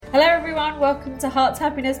Hello everyone, welcome to Heart's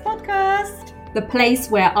Happiness Podcast. The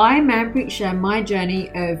place where I, Manpreet, share my journey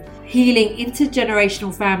of healing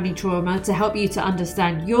intergenerational family trauma to help you to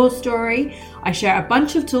understand your story. I share a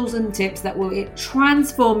bunch of tools and tips that will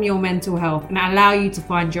transform your mental health and allow you to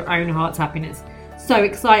find your own heart's happiness. So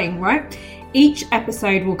exciting, right? Each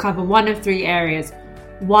episode will cover one of three areas.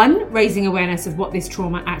 1, raising awareness of what this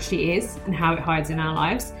trauma actually is and how it hides in our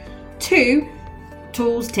lives. 2,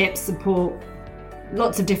 tools, tips, support,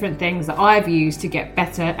 lots of different things that I've used to get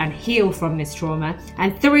better and heal from this trauma.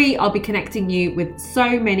 And 3, I'll be connecting you with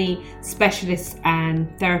so many specialists and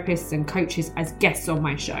therapists and coaches as guests on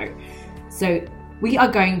my show. So we are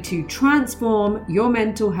going to transform your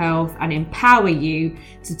mental health and empower you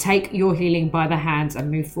to take your healing by the hands and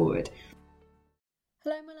move forward.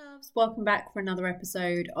 Hello my loves, welcome back for another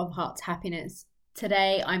episode of Heart's Happiness.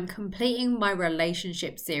 Today I'm completing my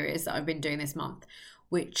relationship series that I've been doing this month,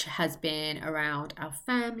 which has been around our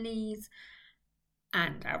families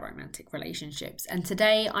and our romantic relationships. And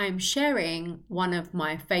today I'm sharing one of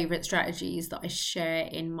my favorite strategies that I share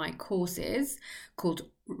in my courses called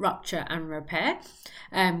Rupture and Repair,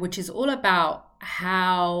 which is all about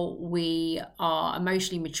how we are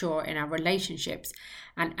emotionally mature in our relationships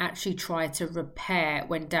and actually try to repair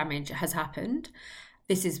when damage has happened.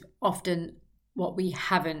 This is often what we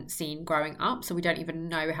haven't seen growing up, so we don't even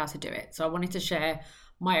know how to do it. So I wanted to share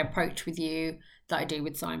my approach with you that I do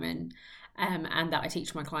with Simon, and that I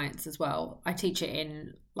teach my clients as well. I teach it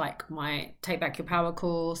in like my Take Back Your Power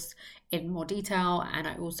course in more detail, and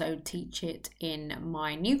I also teach it in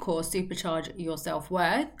my new course, Supercharge Your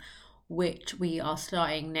Self-Worth, which we are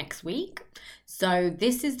starting next week. So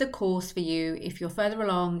this is the course for you if you're further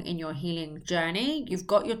along in your healing journey. You've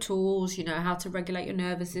got your tools, you know how to regulate your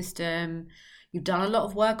nervous system, you've done a lot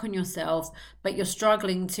of work on yourself, but you're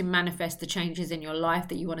struggling to manifest the changes in your life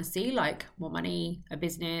that you want to see, like more money, a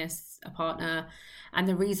business, a partner. And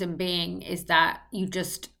the reason being is that you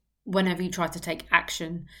just, whenever you try to take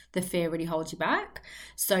action, the fear really holds you back.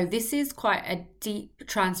 So this is quite a deep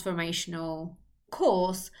transformational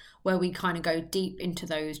course where we kind of go deep into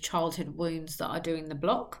those childhood wounds that are doing the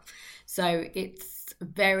block. So it's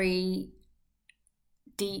very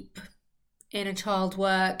deep inner child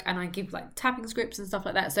work, and I give like tapping scripts and stuff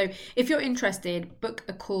like that. So if you're interested, book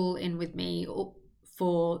a call in with me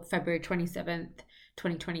for February 27th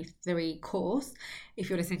 2023 course. If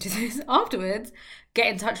you're listening to this afterwards, get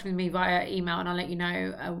in touch with me via email and I'll let you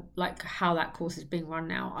know like how that course is being run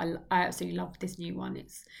now. I absolutely love this new one.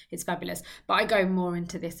 It's fabulous, but I go more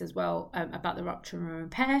into this as well about the rupture and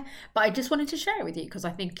repair. But I just wanted to share it with you because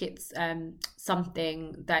I think it's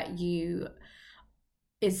something that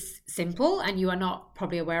is simple and you are not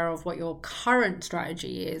probably aware of what your current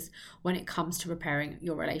strategy is when it comes to repairing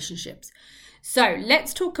your relationships. So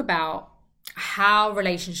let's talk about how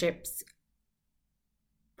relationships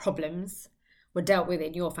problems were dealt with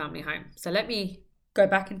in your family home. So let me go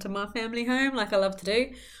back into my family home like I love to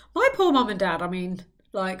do. My poor mum and dad, I mean,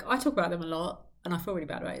 like I talk about them a lot and I feel really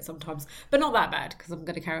bad about it sometimes, but not that bad because I'm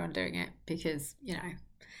going to carry on doing it because, you know,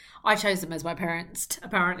 I chose them as my parents,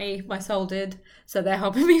 apparently. My soul did. So they're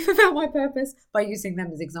helping me fulfill my purpose by using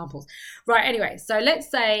them as examples. Right, anyway, so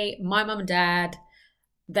let's say my mum and dad,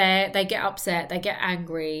 they get upset, they get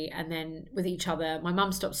angry, and then with each other, my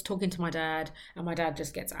mum stops talking to my dad, and my dad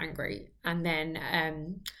just gets angry. And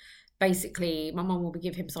then basically, my mum will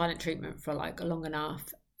give him silent treatment for like long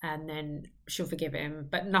enough, and then she'll forgive him.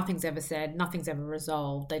 But nothing's ever said, nothing's ever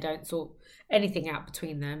resolved. They don't sort anything out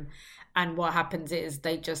between them. And what happens is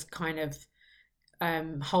they just kind of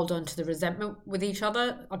hold on to the resentment with each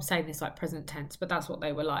other. I'm saying this like present tense, but that's what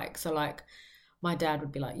they were like. So like my dad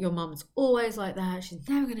would be like, your mum's always like that. She's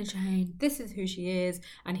never going to change. This is who she is.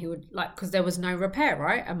 And he would like, because there was no repair,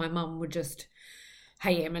 right? And my mum would just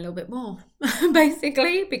hate him a little bit more,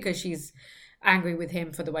 basically, because she's angry with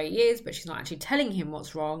him for the way he is, but she's not actually telling him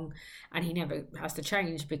what's wrong, and he never has to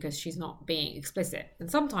change because she's not being explicit.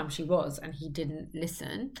 And sometimes she was, and he didn't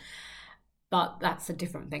listen. But that's a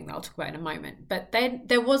different thing that I'll talk about in a moment. But then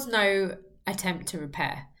there was no attempt to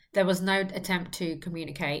repair. There was no attempt to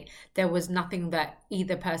communicate. There was nothing that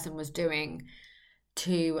either person was doing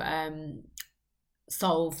to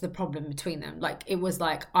solve the problem between them. Like it was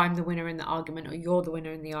like, I'm the winner in the argument or you're the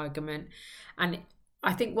winner in the argument. And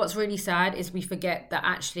I think what's really sad is we forget that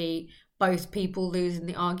actually both people lose in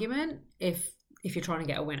the argument if you're trying to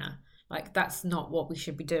get a winner. Like that's not what we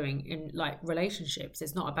should be doing in like relationships.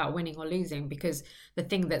 It's not about winning or losing, because the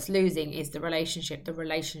thing that's losing is the relationship. The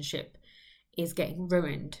relationship is getting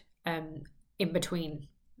ruined in between.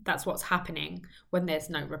 That's what's happening when there's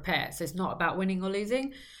no repair. So it's not about winning or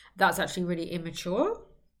losing. That's actually really immature.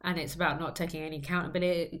 And it's about not taking any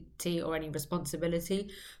accountability or any responsibility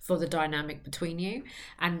for the dynamic between you,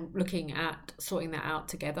 and looking at sorting that out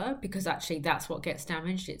together, because actually that's what gets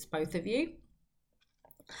damaged. It's both of you.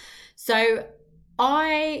 So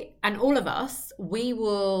I and all of us, we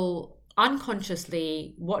will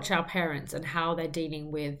unconsciously watch our parents and how they're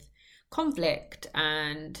dealing with conflict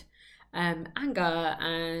and anger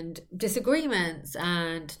and disagreements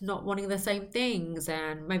and not wanting the same things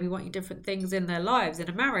and maybe wanting different things in their lives in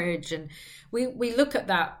a marriage. And we look at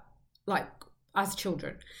that like as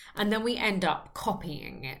children, and then we end up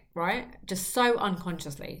copying it, right? Just so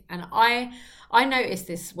unconsciously. And I noticed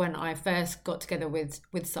this when I first got together with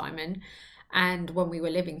Simon, and when we were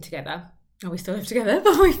living together, and we still live together,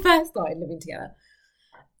 but we first started living together.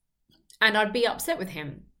 And I'd be upset with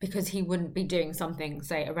him because he wouldn't be doing something,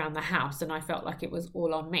 say, around the house, and I felt like it was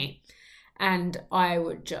all on me. And I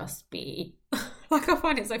would just be, like, I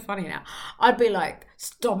find it so funny now. I'd be like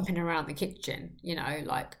stomping around the kitchen, you know,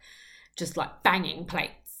 like just like banging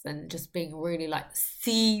plates and just being really like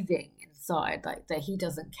seething inside, like that he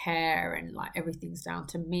doesn't care and like everything's down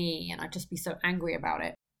to me. And I'd just be so angry about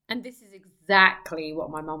it. And this is exactly what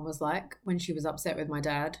my mum was like when she was upset with my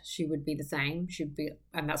dad. She would be the same. She'd be,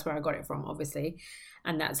 and that's where I got it from, obviously.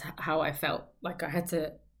 And that's how I felt like I had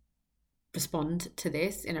to respond to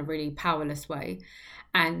this in a really powerless way.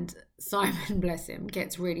 And Simon, bless him,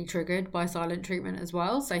 gets really triggered by silent treatment as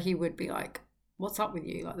well. So he would be like, what's up with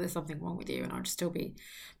you? Like, there's something wrong with you. And I'd still be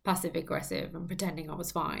passive aggressive and pretending I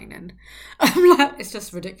was fine. And I'm like, it's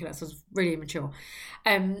just ridiculous. It was really immature.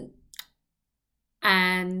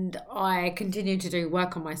 And I continued to do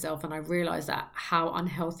work on myself, and I realized that how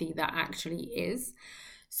unhealthy that actually is.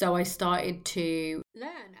 So I started to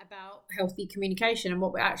learn about healthy communication and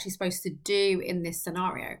what we're actually supposed to do in this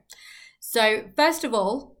scenario. So first of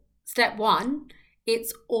all, step one,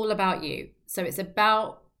 it's all about you. So it's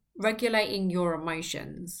about regulating your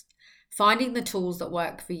emotions, finding the tools that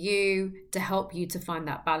work for you to help you to find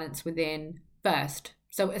that balance within first.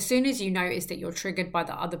 So as soon as you notice that you're triggered by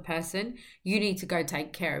the other person, you need to go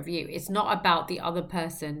take care of you. It's not about the other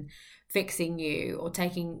person fixing you or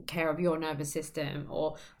taking care of your nervous system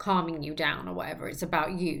or calming you down or whatever. It's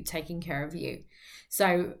about you taking care of you.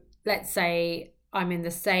 So let's say I'm in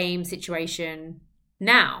the same situation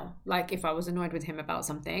now, like if I was annoyed with him about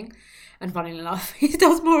something, and funnily enough, he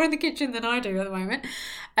does more in the kitchen than I do at the moment,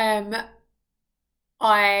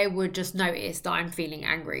 I would just notice that I'm feeling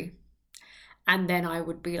angry. And then I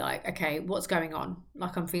would be like, okay, what's going on?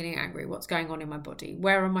 Like, I'm feeling angry. What's going on in my body?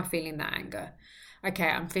 Where am I feeling that anger? Okay,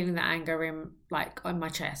 I'm feeling that anger in, like, on my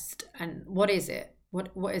chest. And what is it?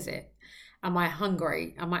 What is it? Am I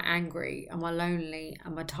hungry? Am I angry? Am I lonely?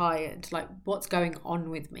 Am I tired? Like, what's going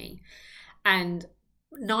on with me? And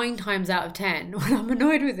 9 times out of 10, when I'm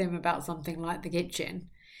annoyed with him about something like the kitchen,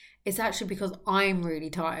 it's actually because I'm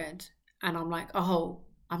really tired. And I'm like, oh,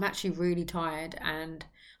 I'm actually really tired and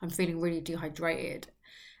I'm feeling really dehydrated,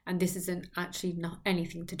 and this isn't actually not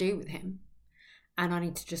anything to do with him, and I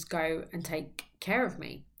need to just go and take care of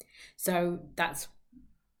me. So that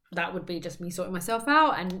would be just me sorting myself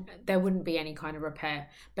out, and there wouldn't be any kind of repair.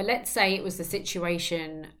 But let's say it was the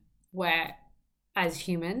situation where, as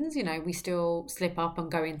humans, you know, we still slip up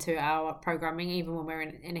and go into our programming, even when we're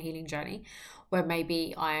in a healing journey, where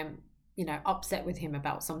maybe I'm, you know, upset with him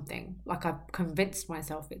about something, like I've convinced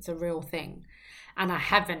myself it's a real thing, and I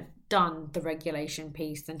haven't done the regulation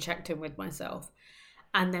piece and checked in with myself.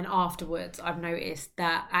 And then afterwards, I've noticed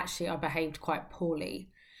that actually I behaved quite poorly,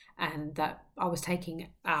 and that I was taking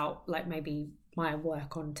out like maybe my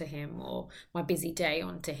work onto him or my busy day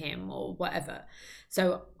onto him or whatever.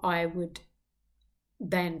 So I would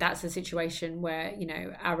then, that's a situation where, you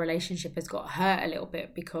know, our relationship has got hurt a little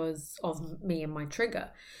bit because of me and my trigger.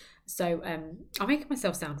 So I'm making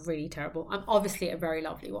myself sound really terrible. I'm obviously a very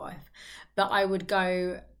lovely wife, but I would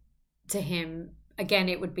go to him. Again,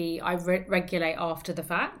 it would be I regulate after the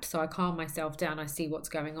fact. So I calm myself down. I see what's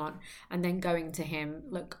going on. And then going to him,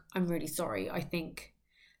 look, I'm really sorry. I think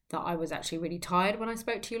that I was actually really tired when I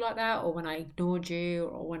spoke to you like that, or when I ignored you,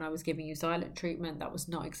 or when I was giving you silent treatment. That was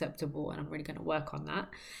not acceptable, and I'm really going to work on that.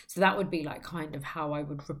 So that would be like kind of how I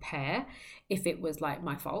would repair if it was like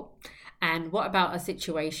my fault. And what about a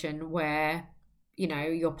situation where, you know,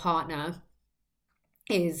 your partner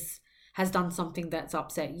has done something that's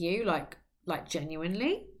upset you, like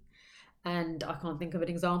genuinely? And I can't think of an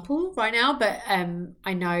example right now, but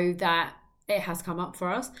I know that it has come up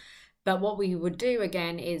for us. But what we would do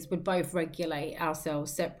again is we'd both regulate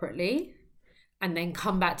ourselves separately and then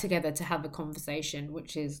come back together to have a conversation,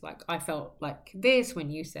 which is like, I felt like this when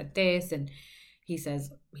you said this, and he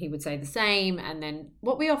says he would say the same. And then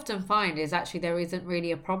what we often find is actually there isn't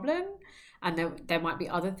really a problem, and there might be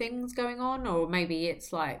other things going on, or maybe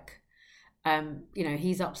it's like,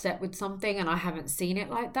 he's upset with something and I haven't seen it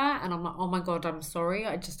like that, and I'm like, oh my god, I'm sorry,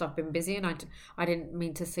 I've been busy and I didn't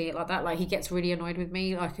mean to see it like that. Like, he gets really annoyed with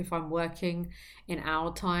me, like if I'm working in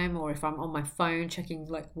our time or if I'm on my phone checking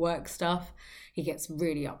like work stuff, he gets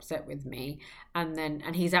really upset with me.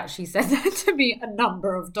 And he's actually said that to me a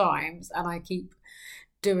number of times, and I keep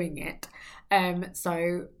doing it.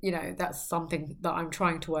 So that's something that I'm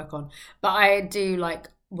trying to work on, but I do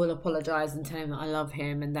will apologize and tell him that I love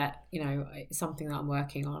him, and that it's something that I'm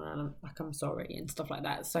working on, and I'm sorry and stuff like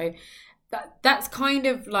that. So that's kind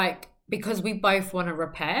of like, because we both want to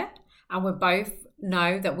repair and we both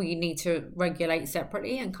know that we need to regulate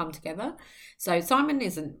separately and come together. So Simon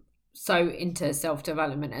isn't so into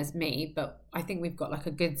self-development as me, but I think we've got like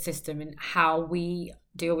a good system in how we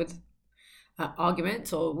deal with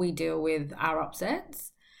arguments, or we deal with our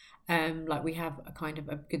upsets. Like, we have a kind of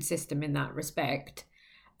a good system in that respect.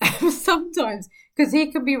 Sometimes, because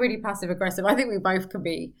he can be really passive aggressive. I think we both can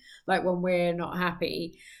be, like, when we're not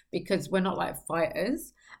happy, because we're not like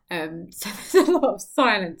fighters. So there's a lot of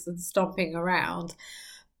silence and stomping around,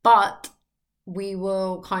 but we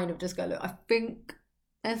will kind of just go, look, I think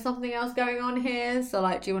there's something else going on here, so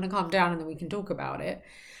like, do you want to calm down, and then we can talk about it,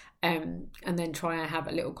 and then try and have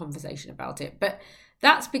a little conversation about it. But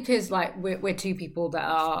that's because like we're two people that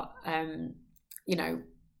are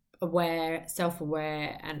aware,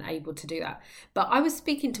 self-aware, and able to do that. But I was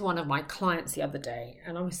speaking to one of my clients the other day,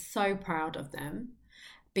 and I was so proud of them,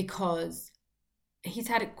 because he's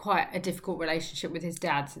had quite a difficult relationship with his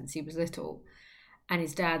dad since he was little, and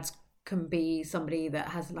his dad's can be somebody that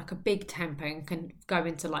has like a big temper and can go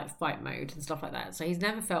into like fight mode and stuff like that. So he's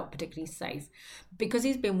never felt particularly safe. Because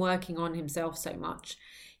he's been working on himself so much,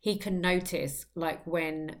 he can notice like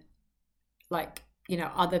when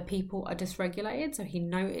other people are dysregulated. So he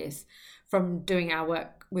noticed from doing our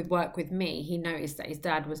work with me, he noticed that his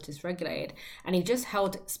dad was dysregulated, and he just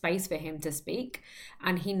held space for him to speak.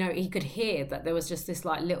 And he could hear that there was just this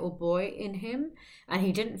like little boy in him, and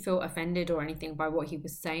he didn't feel offended or anything by what he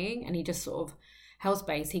was saying, and he just sort of held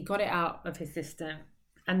space. He got it out of his system,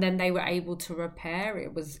 and then they were able to repair.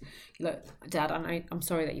 It was, look, Dad, I'm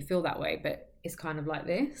sorry that you feel that way, but it's kind of like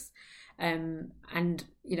this. And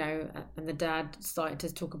the dad started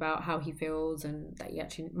to talk about how he feels, and that he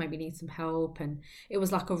actually maybe needs some help. And it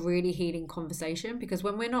was like a really healing conversation, because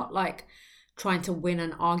when we're not like trying to win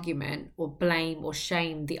an argument or blame or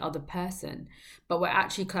shame the other person, but we're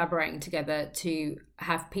actually collaborating together to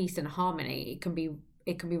have peace and harmony, it can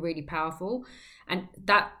be really powerful. And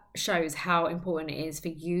that shows how important it is for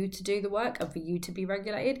you to do the work and for you to be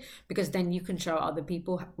regulated, because then you can show other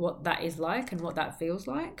people what that is like and what that feels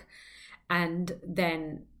like. And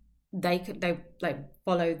then they like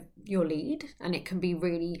follow your lead, and it can be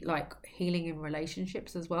really like healing in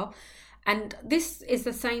relationships as well. And this is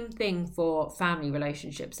the same thing for family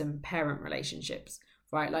relationships and parent relationships,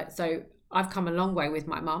 right? Like, so I've come a long way with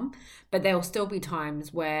my mum, but there'll still be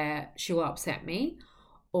times where she'll upset me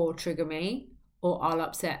or trigger me, or I'll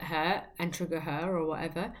upset her and trigger her, or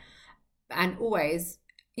whatever. And always,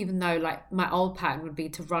 even though like my old pattern would be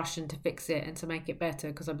to rush and to fix it and to make it better,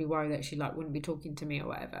 because I'd be worried that she like wouldn't be talking to me or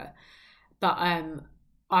whatever, but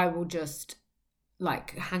I will just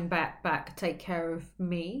like hang back, take care of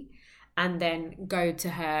me, and then go to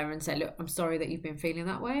her and say, look, I'm sorry that you've been feeling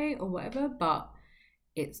that way or whatever, but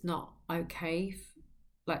it's not okay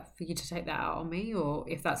for you to take that out on me, or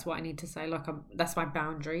if that's what I need to say, like that's my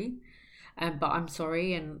boundary, but I'm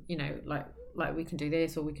sorry, and like we can do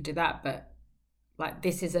this or we can do that, but like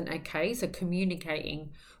this isn't okay. So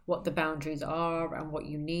communicating what the boundaries are and what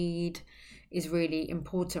you need is really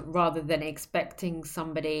important, rather than expecting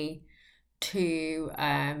somebody to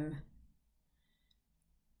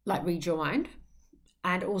like read your mind.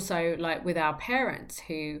 And also like with our parents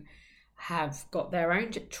who have got their own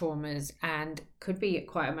traumas and could be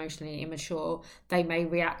quite emotionally immature, they may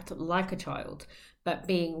react like a child, but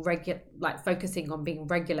being focusing on being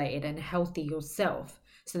regulated and healthy yourself,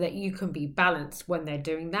 so that you can be balanced when they're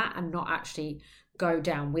doing that, and not actually go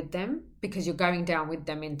down with them, because you're going down with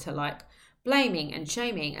them into like blaming and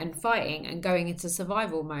shaming and fighting and going into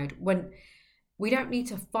survival mode, when we don't need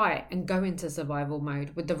to fight and go into survival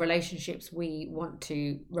mode with the relationships we want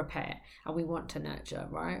to repair and we want to nurture,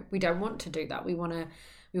 right? We don't want to do that. We want to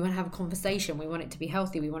have a conversation. We want it to be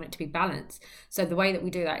healthy. We want it to be balanced. So the way that we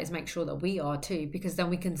do that is make sure that we are too, because then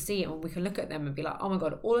we can see it and we can look at them and be like, oh my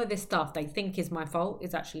God, all of this stuff they think is my fault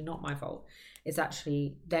is actually not my fault. It's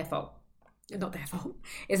actually their fault. Not their fault.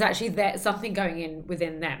 It's actually something going in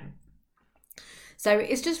within them. So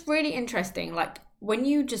it's just really interesting. Like when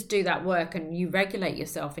you just do that work and you regulate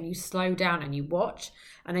yourself and you slow down and you watch,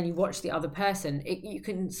 and then you watch the other person, you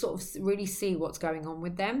can sort of really see what's going on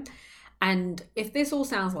with them. And if this all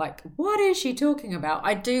sounds like, what is she talking about?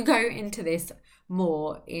 I do go into this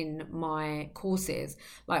more in my courses,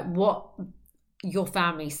 like what your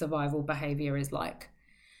family survival behavior is like,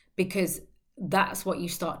 because that's what you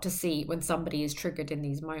start to see when somebody is triggered in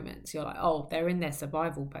these moments. You're like, oh, they're in their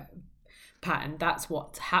survival pattern. That's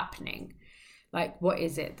what's happening. Like, what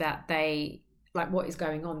is it that they like? What is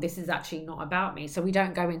going on? This is actually not about me. So we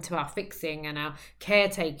don't go into our fixing and our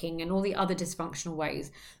caretaking and all the other dysfunctional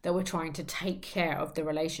ways that we're trying to take care of the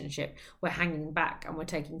relationship. We're hanging back and we're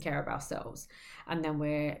taking care of ourselves, and then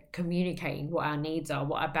we're communicating what our needs are,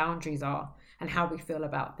 what our boundaries are, and how we feel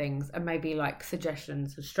about things, and maybe like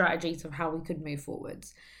suggestions or strategies of how we could move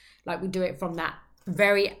forwards. Like we do it from that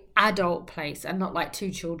very adult place and not like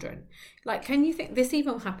two children. Like, can you think this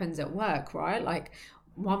even happens at work, right? Like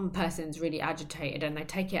one person's really agitated and they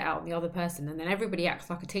take it out on the other person, and then everybody acts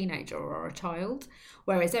like a teenager or a child.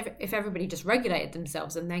 Whereas if everybody just regulated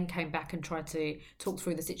themselves and then came back and tried to talk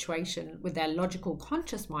through the situation with their logical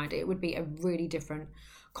conscious mind, it would be a really different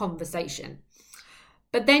conversation.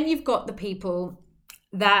 But then you've got the people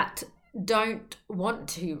that don't want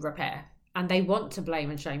to repair, and they want to blame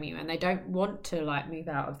and shame you, and they don't want to like move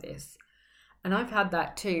out of this. And I've had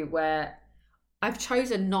that too, where I've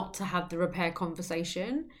chosen not to have the repair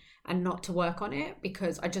conversation and not to work on it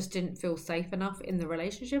because I just didn't feel safe enough in the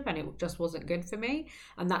relationship, and it just wasn't good for me.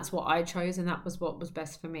 And that's what I chose, and that was what was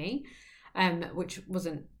best for me, which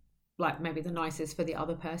wasn't like maybe the nicest for the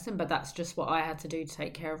other person, but that's just what I had to do to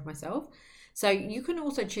take care of myself. So you can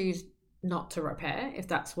also choose not to repair if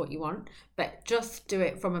that's what you want, but just do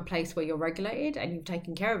it from a place where you're regulated and you've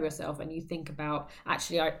taken care of yourself, and you think about,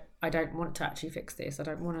 actually, I don't want to actually fix this. I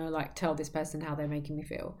don't want to like tell this person how they're making me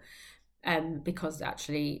feel, because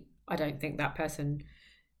actually I don't think that person,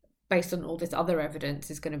 based on all this other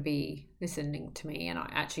evidence, is going to be listening to me, and I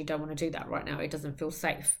actually don't want to do that right now. It doesn't feel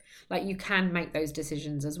safe. Like you can make those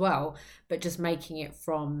decisions as well, but just making it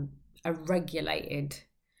from a regulated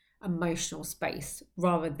emotional space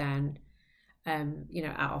rather than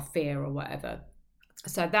out of fear or whatever.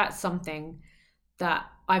 So that's something that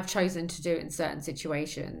I've chosen to do in certain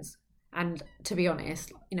situations. And to be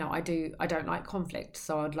honest, I don't like conflict,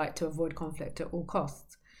 so I'd like to avoid conflict at all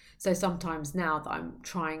costs. So sometimes now that I'm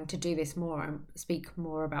trying to do this more and speak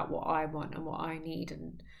more about what I want and what I need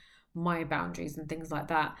and my boundaries and things like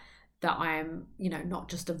that, that I am, not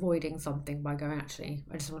just avoiding something by going, actually,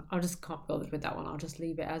 I just can't be bothered with that one. I'll just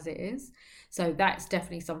leave it as it is. So that's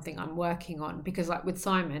definitely something I'm working on, because like with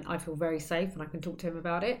Simon, I feel very safe and I can talk to him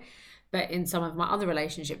about it. But in some of my other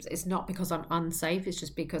relationships, it's not because I'm unsafe. It's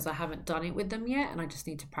just because I haven't done it with them yet, and I just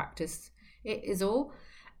need to practice it is all.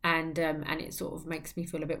 And it sort of makes me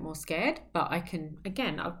feel a bit more scared. But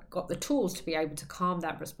I've got the tools to be able to calm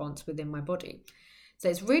that response within my body. So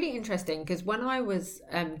it's really interesting, because when I was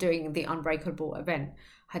doing the Unbreakable event,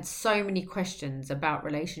 I had so many questions about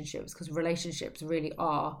relationships, because relationships really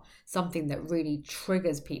are something that really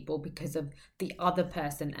triggers people because of the other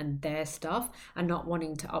person and their stuff and not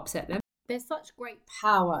wanting to upset them. There's such great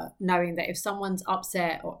power knowing that if someone's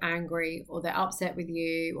upset or angry, or they're upset with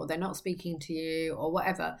you, or they're not speaking to you or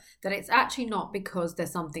whatever, that it's actually not because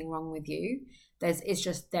there's something wrong with you. It's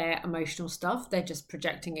just their emotional stuff. They're just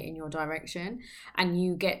projecting it in your direction. And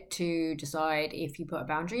you get to decide if you put a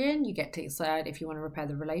boundary in. You get to decide if you want to repair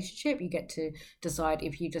the relationship. You get to decide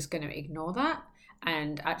if you're just going to ignore that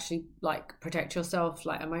and actually like protect yourself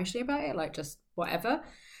like emotionally about it, like just whatever.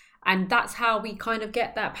 And that's how we kind of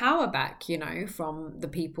get that power back, from the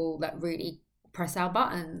people that really press our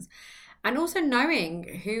buttons. And also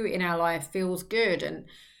knowing who in our life feels good and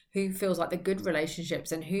who feels like the good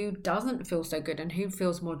relationships and who doesn't feel so good and who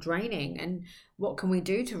feels more draining, and what can we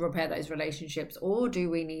do to repair those relationships, or do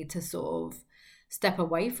we need to sort of step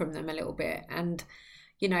away from them a little bit? And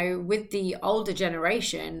with the older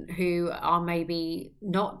generation who are maybe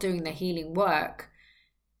not doing the healing work,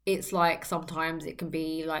 it's like sometimes it can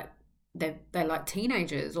be like they're like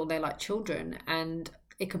teenagers or they're like children, and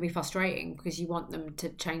it can be frustrating because you want them to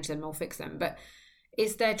change them or fix them, but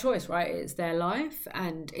it's their choice, right? It's their life,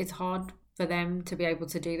 and it's hard for them to be able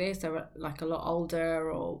to do this. They're like a lot older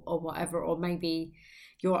or whatever, or maybe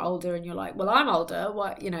you're older and you're like, well, I'm older.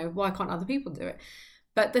 Why can't other people do it?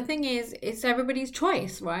 But the thing is, it's everybody's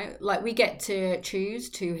choice, right? Like we get to choose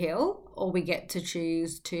to heal, or we get to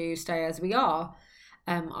choose to stay as we are.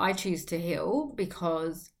 I choose to heal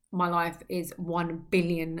because my life is 1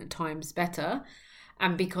 billion times better,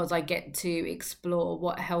 and because I get to explore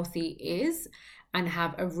what healthy is. and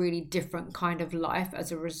have a really different kind of life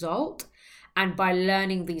as a result. And by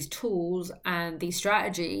learning these tools and these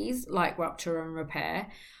strategies like rupture and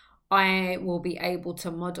repair, I will be able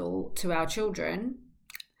to model to our children,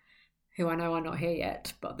 who I know are not here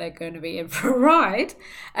yet, but they're going to be in for a ride,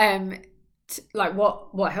 like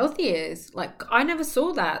what healthy is. Like, I never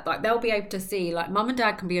saw that. Like, they'll be able to see, like, mum and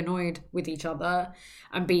dad can be annoyed with each other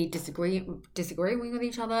and be disagreeing with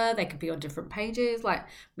each other. They could be on different pages. Like,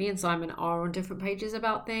 me and Simon are on different pages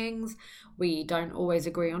about things. We don't always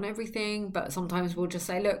agree on everything, but sometimes we'll just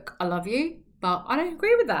say, look, I love you, but I don't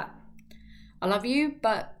agree with that. I love you,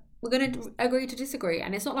 but we're going to agree to disagree.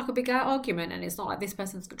 And it's not like a big argument, and it's not like this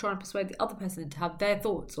person's trying to persuade the other person to have their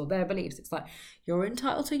thoughts or their beliefs. It's like, you're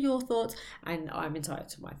entitled to your thoughts and I'm entitled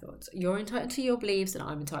to my thoughts. You're entitled to your beliefs and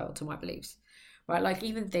I'm entitled to my beliefs, right? Like,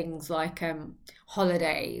 even things like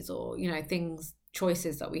holidays, or, you know, things,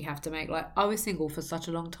 choices that we have to make. Like, I was single for such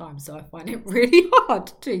a long time, so I find it really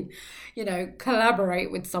hard to, you know,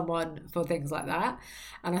 collaborate with someone for things like that.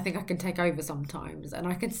 And I think I can take over sometimes, and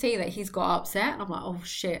I can see that he's got upset, and I'm like, oh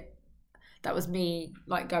shit, that was me,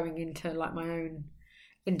 like, going into like my own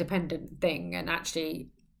independent thing, and actually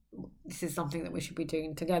this is something that we should be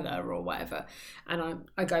doing together or whatever. And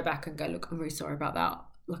I go back and go, look, I'm really sorry about that.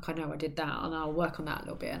 Like, I know I did that, and I'll work on that a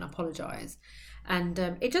little bit and apologise. And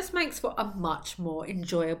it just makes for a much more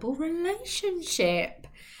enjoyable relationship,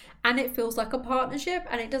 and it feels like a partnership,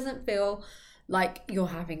 and it doesn't feel like you're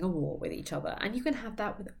having a war with each other. And you can have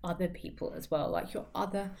that with other people as well, like your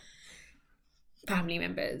other family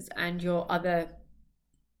members and your other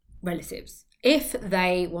relatives, if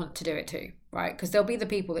they want to do it too, right? Because there'll be the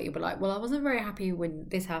people that you'll be like, well, I wasn't very happy when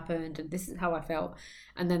this happened and this is how I felt,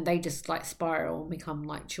 and then they just like spiral and become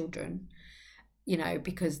like children, you know,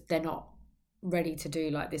 because they're not ready to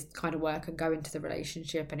do like this kind of work and go into the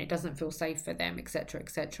relationship, and it doesn't feel safe for them, etc.,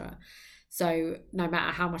 etc. So no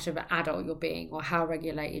matter how much of an adult you're being or how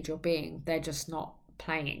regulated you're being, they're just not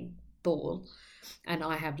playing ball. And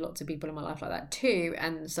I have lots of people in my life like that too,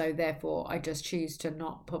 and so therefore I just choose to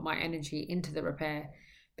not put my energy into the repair,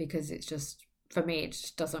 because it's just, for me, it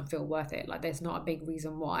just doesn't feel worth it. Like, there's not a big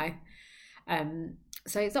reason why.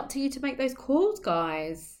 So it's up to you to make those calls,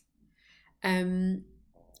 guys.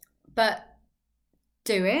 But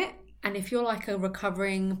do it. And if you're like a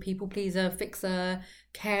recovering people pleaser, fixer,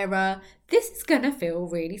 carer, this is going to feel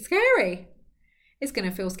really scary. It's going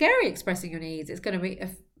to feel scary expressing your needs. It's going to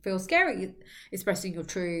feel scary expressing your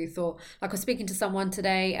truth. Or like, I was speaking to someone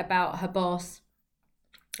today about her boss,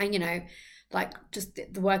 and, you know, like, just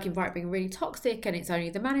the work environment being really toxic, and it's only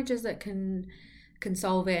the managers that can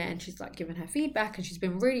solve it. And she's like giving her feedback, and she's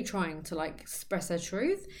been really trying to like express her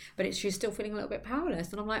truth, but she's still feeling a little bit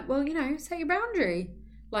powerless. And I'm like, well, you know, set your boundary.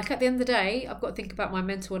 Like, at the end of the day, I've got to think about my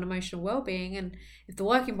mental and emotional well-being, and if the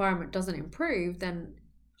work environment doesn't improve, then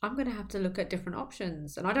I'm going to have to look at different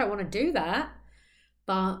options. And I don't want to do that,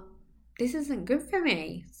 but this isn't good for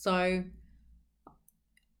me. So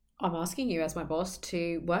I'm asking you as my boss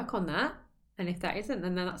to work on that. And if that isn't,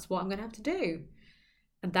 then that's what I'm going to have to do.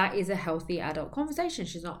 And that is a healthy adult conversation.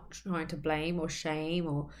 She's not trying to blame or shame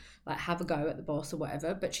or like have a go at the boss or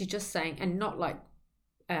whatever, but she's just saying, and not like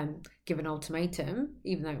give an ultimatum,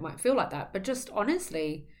 even though it might feel like that, but just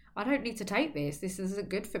honestly, I don't need to take this. This isn't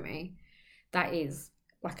good for me. That is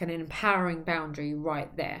like an empowering boundary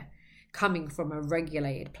right there, coming from a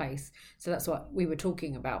regulated place. So that's what we were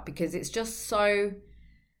talking about, because it's just so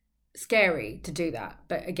scary to do that.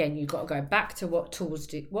 But again, you've got to go back to what tools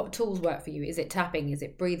work for you. Is it tapping? Is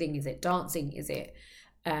it breathing? Is it dancing? Is it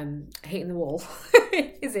hitting the wall?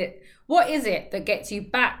 What is it that gets you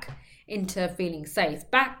back into feeling safe,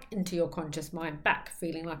 back into your conscious mind, back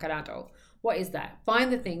feeling like an adult? What is that?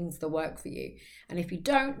 Find the things that work for you. And if you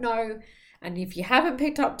don't know, and if you haven't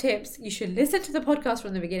picked up tips, you should listen to the podcast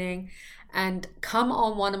from the beginning and come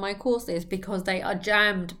on one of my courses, because they are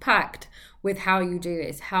jammed packed with how you do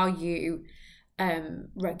this, how you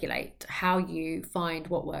regulate, how you find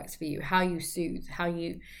what works for you, how you soothe, how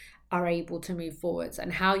you are able to move forwards,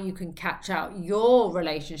 and how you can catch out your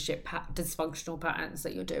relationship dysfunctional patterns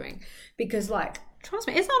that you're doing. Because, like, trust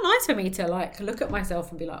me, it's not nice for me to like look at myself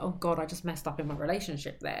and be like, oh God, I just messed up in my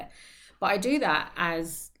relationship there. But I do that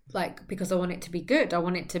as like, because I want it to be good. I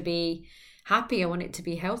want it to be happy. I want it to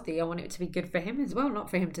be healthy. I want it to be good for him as well, not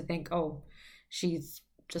for him to think, oh, she's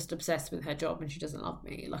just obsessed with her job and she doesn't love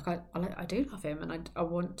me. Like, I do love him, and I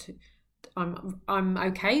want to. I'm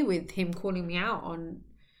okay with him calling me out on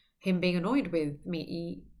him being annoyed with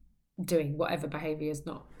me doing whatever behavior is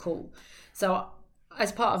not cool. So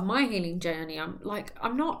as part of my healing journey, I'm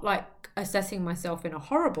not like assessing myself in a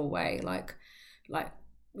horrible way, like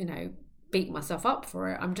you know, beat myself up for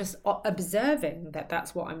it. I'm just observing that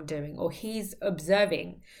that's what I'm doing, or he's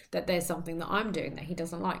observing that there's something that I'm doing that he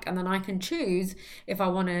doesn't like. And then I can choose if I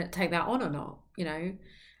want to take that on or not, you know.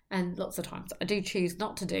 And lots of times I do choose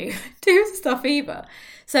not to do stuff either.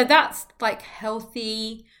 So that's like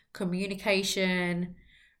healthy communication,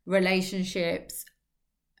 relationships,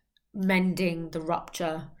 mending the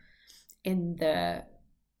rupture in the,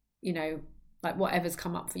 you know, like whatever's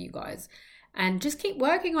come up for you guys. And just keep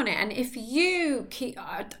working on it. And if you keep,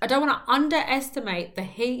 I don't want to underestimate the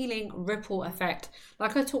healing ripple effect.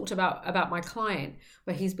 Like I talked about my client,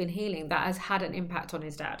 where he's been healing, that has had an impact on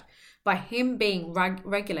his dad. By him being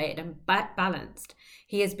regulated and balanced,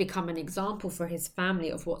 he has become an example for his family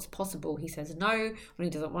of what's possible. He says no when he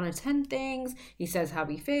doesn't want to attend things. He says how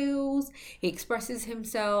he feels. He expresses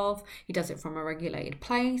himself. He does it from a regulated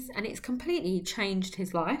place. And it's completely changed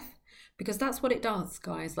his life. Because that's what it does,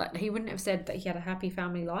 guys. Like, he wouldn't have said that he had a happy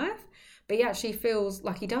family life, but he actually feels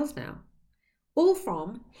like he does now. All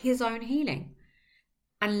from his own healing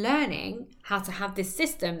and learning how to have this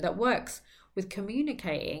system that works with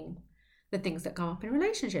communicating the things that come up in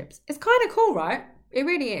relationships. It's kind of cool, right? It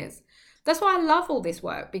really is. That's why I love all this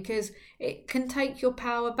work, because it can take your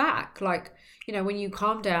power back. Like, you know, when you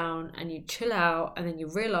calm down and you chill out and then you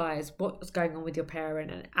realize what's going on with your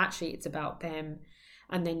parent and actually it's about them.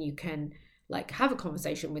 And then you can like have a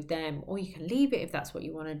conversation with them, or you can leave it if that's what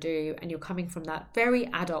you want to do. And you're coming from that very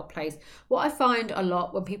adult place. What I find a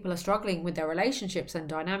lot when people are struggling with their relationships and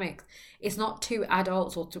dynamics, it's not two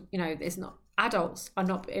adults or, you know, it's not adults are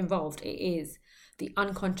not involved. It is the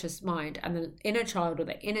unconscious mind, and the inner child or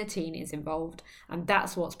the inner teen is involved. And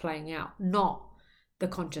that's what's playing out, not the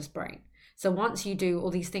conscious brain. So once you do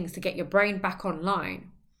all these things to get your brain back online,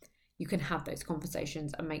 you can have those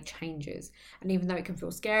conversations and make changes. And even though it can feel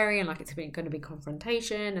scary and like it's going to be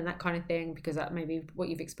confrontation and that kind of thing, because that may be what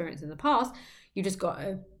you've experienced in the past, you just got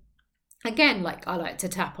to, again, like I like to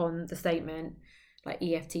tap on the statement, like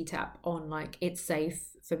EFT tap on, like, it's safe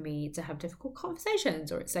for me to have difficult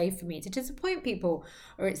conversations, or it's safe for me to disappoint people,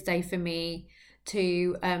 or it's safe for me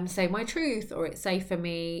to say my truth, or it's safe for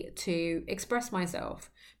me to express myself,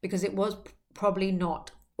 because it was probably not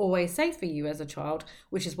always safe for you as a child,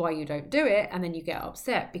 which is why you don't do it, and then you get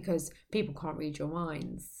upset because people can't read your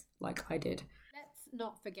minds like I did. Let's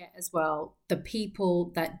not forget as well the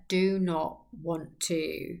people that do not want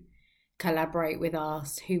to collaborate with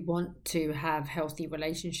us, who want to have healthy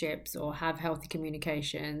relationships or have healthy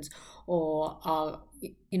communications, or are,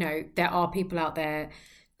 you know, there are people out there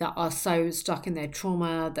that are so stuck in their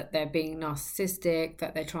trauma that they're being narcissistic,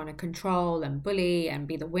 that they're trying to control and bully and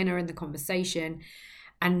be the winner in the conversation,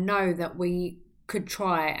 and know that we could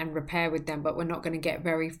try and repair with them, but we're not going to get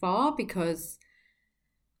very far because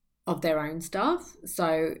of their own stuff.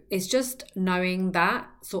 So it's just knowing that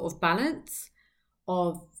sort of balance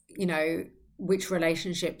of, you know, which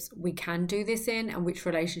relationships we can do this in and which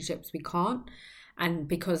relationships we can't. And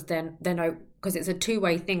because then because it's a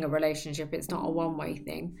two-way thing, a relationship, it's not a one-way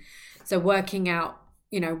thing. So working out,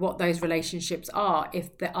 you know, what those relationships are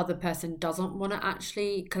if the other person doesn't want to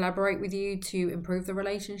actually collaborate with you to improve the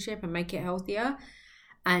relationship and make it healthier,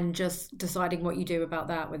 and just deciding what you do about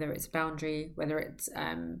that, whether it's boundary, whether it's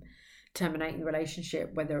terminating the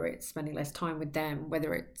relationship, whether it's spending less time with them,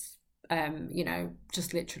 whether it's you know,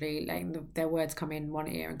 just literally letting their words come in one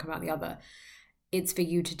ear and come out the other. It's for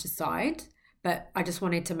you to decide. But I just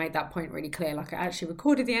wanted to make that point really clear. Like, I actually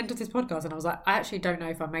recorded the end of this podcast and I was like, I actually don't know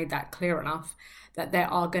if I made that clear enough, that there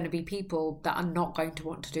are going to be people that are not going to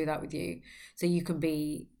want to do that with you. So you can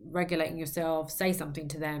be regulating yourself, say something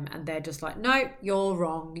to them, and they're just like, no, you're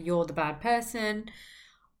wrong. You're the bad person.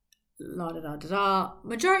 La da da da da.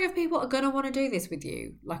 Majority of people are going to want to do this with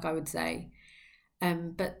you, like I would say.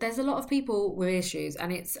 But there's a lot of people with issues,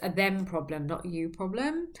 and it's a them problem, not you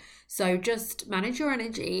problem. So just manage your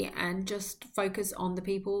energy and just focus on the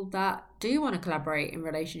people that do want to collaborate in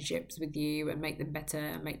relationships with you and make them better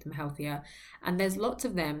and make them healthier. And there's lots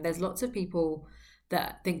of them. There's lots of people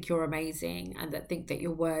that think you're amazing and that think that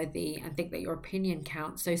you're worthy and think that your opinion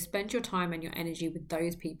counts. So spend your time and your energy with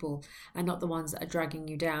those people and not the ones that are dragging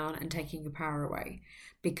you down and taking your power away,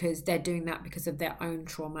 because they're doing that because of their own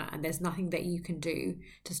trauma, and there's nothing that you can do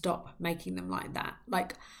to stop making them like that.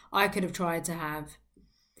 Like, I could have tried to have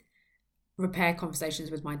repair conversations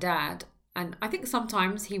with my dad, and I think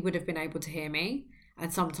sometimes he would have been able to hear me,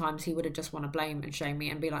 and sometimes he would have just want to blame and shame me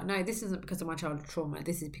and be like, no, this isn't because of my childhood trauma,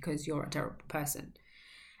 this is because you're a terrible person.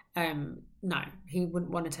 No, he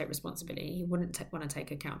wouldn't want to take responsibility. He wouldn't want to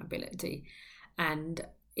take accountability. And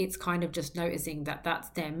it's kind of just noticing that that's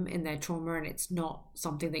them in their trauma, and it's not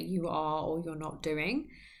something that you are or you're not doing.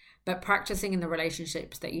 But practicing in the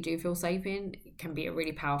relationships that you do feel safe in can be a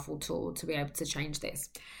really powerful tool to be able to change this.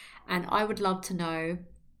 And I would love to know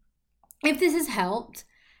if this has helped.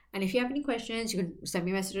 And if you have any questions, you can send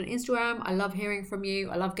me a message on Instagram. I love hearing from you.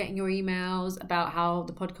 I love getting your emails about how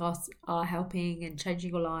the podcasts are helping and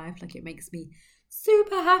changing your life. Like, it makes me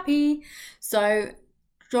super happy. So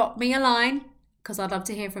drop me a line, because I'd love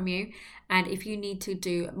to hear from you. And if you need to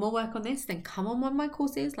do more work on this, then come on one of my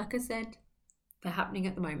courses. Like I said, they're happening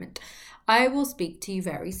at the moment. I will speak to you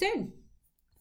very soon.